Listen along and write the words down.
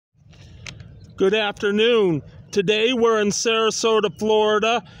Good afternoon. Today we're in Sarasota,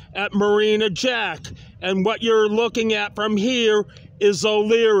 Florida at Marina Jack, and what you're looking at from here is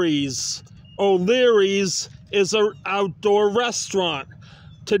O'Leary's. O'Leary's is an outdoor restaurant.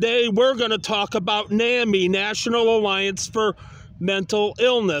 Today we're going to talk about NAMI, National Alliance for Mental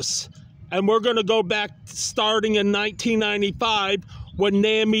Illness, and we're going to go back starting in 1995 when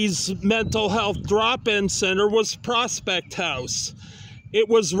NAMI's mental health drop-in center was Prospect House. It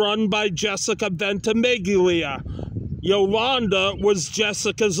was run by Jessica Ventimiglia. Yolanda was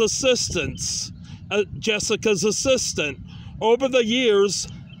Jessica's assistant. Over the years,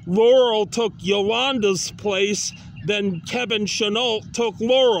 Laurel took Yolanda's place, then Kevin Chenault took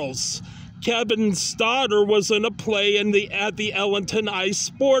Laurel's. Kevin's daughter was in a play at the Ellington Ice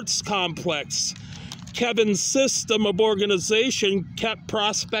Sports Complex. Kevin's system of organization kept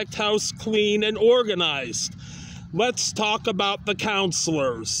Prospect House clean and organized. Let's talk about the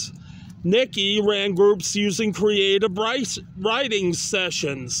counselors. Nikki ran groups using creative writing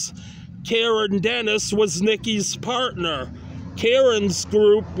sessions. Karen Dennis was Nikki's partner. Karen's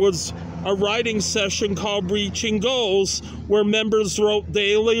group was a writing session called Reaching Goals, where members wrote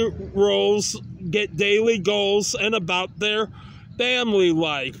daily goals and about their family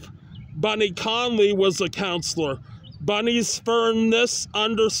life. Bunny Conley was a counselor. Bunny's firmness,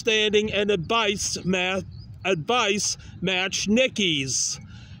 understanding, and advice matched Nikki's.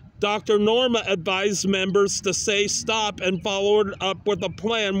 Dr. Norma advised members to say stop and followed up with a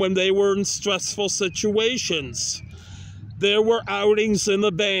plan when they were in stressful situations. There were outings in the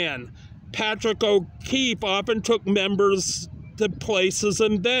van. Patrick O'Keefe often took members to places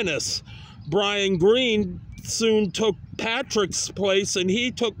in Venice. Brian Green soon took Patrick's place, and he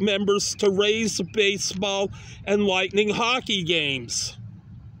took members to Rays baseball and Lightning hockey games.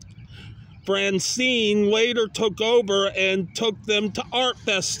 Francine later took over and took them to art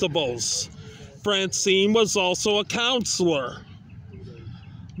festivals. Francine was also a counselor.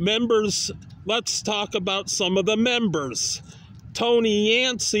 Let's talk about some of the members. Tony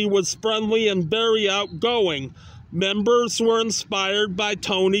Yancey was friendly and very outgoing. Members were inspired by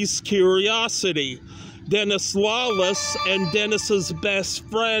Tony's curiosity. Dennis Lawless and Dennis's best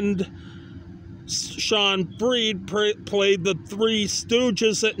friend, Sean Freed, played the Three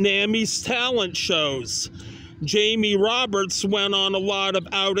Stooges at NAMI'S talent shows. Jamie Roberts went on a lot of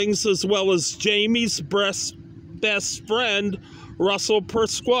outings, as well as Jamie's best friend, Russell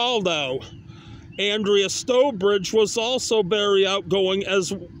Persqualdo. Andrea Stowbridge was also very outgoing,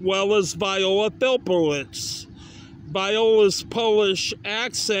 as well as Viola Filpowicz. Viola's Polish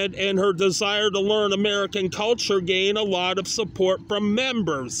accent and her desire to learn American culture gained a lot of support from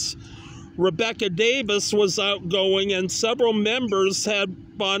members. Rebecca Davis was outgoing, and several members had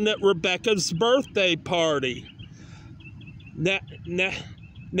fun at Rebecca's birthday party.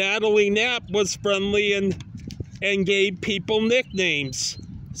 Natalie Knapp was friendly and gave people nicknames.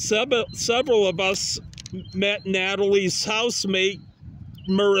 Several of us met Natalie's housemate,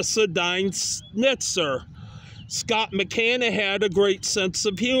 Marissa Dine-Snitzer. Scott McCanna had a great sense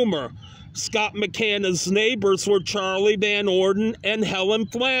of humor. Scott McCanna's neighbors were Charlie Van Orden and Helen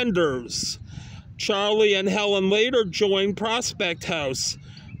Flanders. Charlie and Helen later joined Prospect House.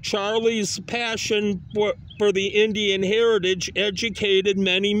 Charlie's passion for the Indian heritage educated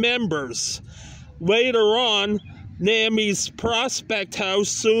many members. Later on, NAMI'S Prospect House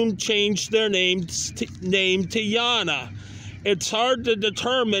soon changed their name to Yana. It's hard to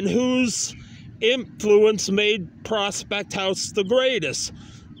determine whose influence made Prospect House the greatest.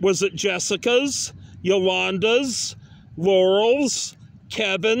 Was it Jessica's, Yolanda's, Laurel's,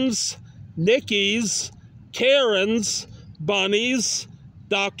 Kevin's, Nikki's, Karen's, Bunny's,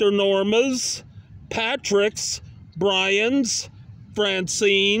 Dr. Norma's, Patrick's, Brian's,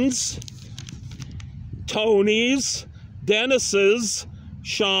 Francine's, Tony's, Dennis's,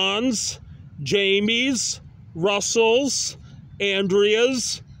 Sean's, Jamie's, Russell's,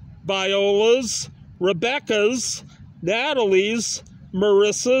 Andrea's, Viola's, Rebecca's, Natalie's,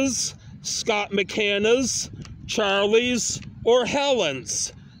 Marissa's, Scott McCanna's, Charlie's, or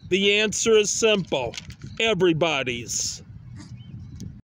Helen's? The answer is simple: everybody's.